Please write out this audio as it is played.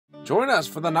Join us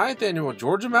for the 9th Annual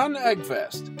Georgia Mountain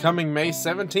EggFest, coming May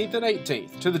 17th and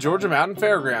 18th to the Georgia Mountain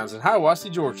Fairgrounds in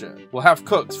Hiawassee, Georgia. We'll have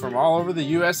cooks from all over the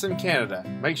U.S. and Canada.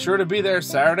 Make sure to be there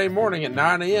Saturday morning at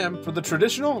 9 a.m. for the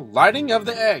traditional lighting of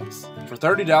the eggs. For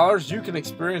 $30, you can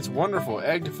experience wonderful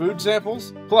egged food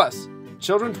samples, plus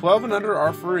children 12 and under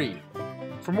are free.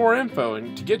 For more info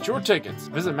and to get your tickets,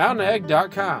 visit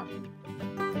mountainegg.com.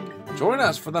 Join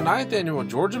us for the 9th Annual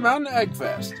Georgia Mountain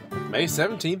EggFest, May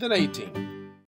 17th and 18th.